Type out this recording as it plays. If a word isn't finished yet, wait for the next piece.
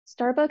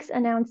Starbucks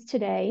announced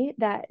today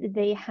that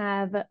they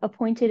have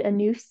appointed a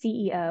new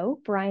CEO,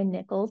 Brian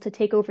Niccol, to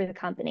take over the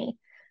company.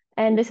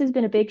 And this has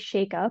been a big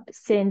shakeup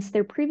since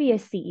their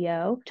previous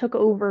CEO took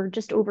over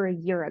just over a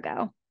year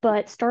ago.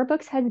 But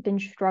Starbucks has been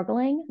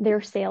struggling.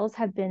 Their sales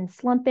have been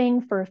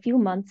slumping for a few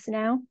months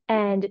now.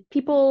 And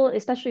people,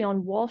 especially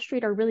on Wall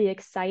Street, are really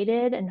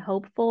excited and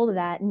hopeful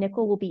that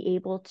Niccol will be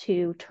able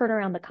to turn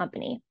around the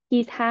company.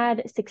 He's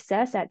had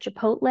success at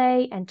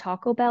Chipotle and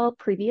Taco Bell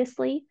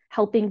previously,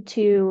 helping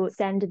to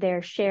send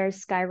their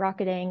shares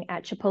skyrocketing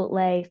at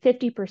Chipotle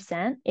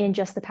 50% in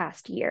just the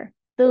past year.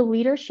 The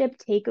leadership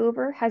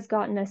takeover has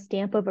gotten a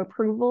stamp of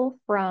approval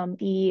from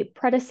the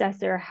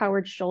predecessor,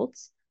 Howard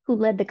Schultz, who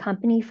led the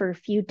company for a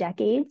few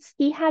decades.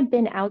 He had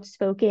been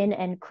outspoken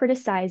and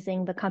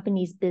criticizing the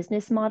company's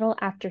business model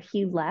after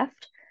he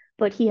left,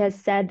 but he has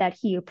said that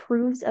he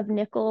approves of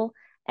Niccol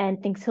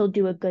and thinks he'll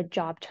do a good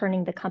job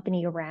turning the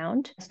company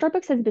around.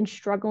 Starbucks has been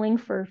struggling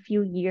for a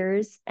few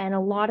years, and a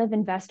lot of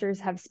investors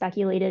have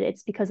speculated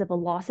it's because of a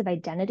loss of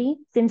identity,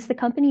 since the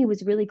company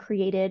was really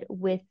created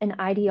with an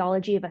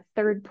ideology of a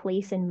third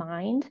place in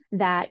mind,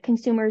 that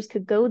consumers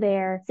could go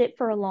there, sit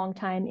for a long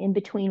time in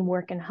between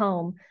work and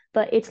home,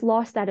 but it's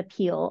lost that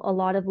appeal. A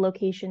lot of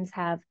locations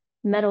have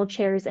metal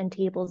chairs and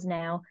tables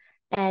now,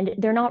 and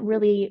they're not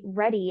really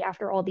ready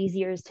after all these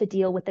years to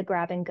deal with the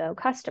grab and go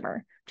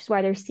customer, which is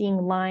why they're seeing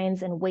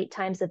lines and wait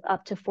times of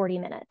up to 40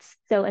 minutes.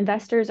 So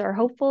investors are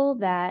hopeful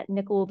that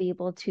Niccol will be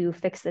able to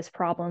fix this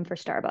problem for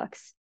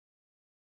Starbucks.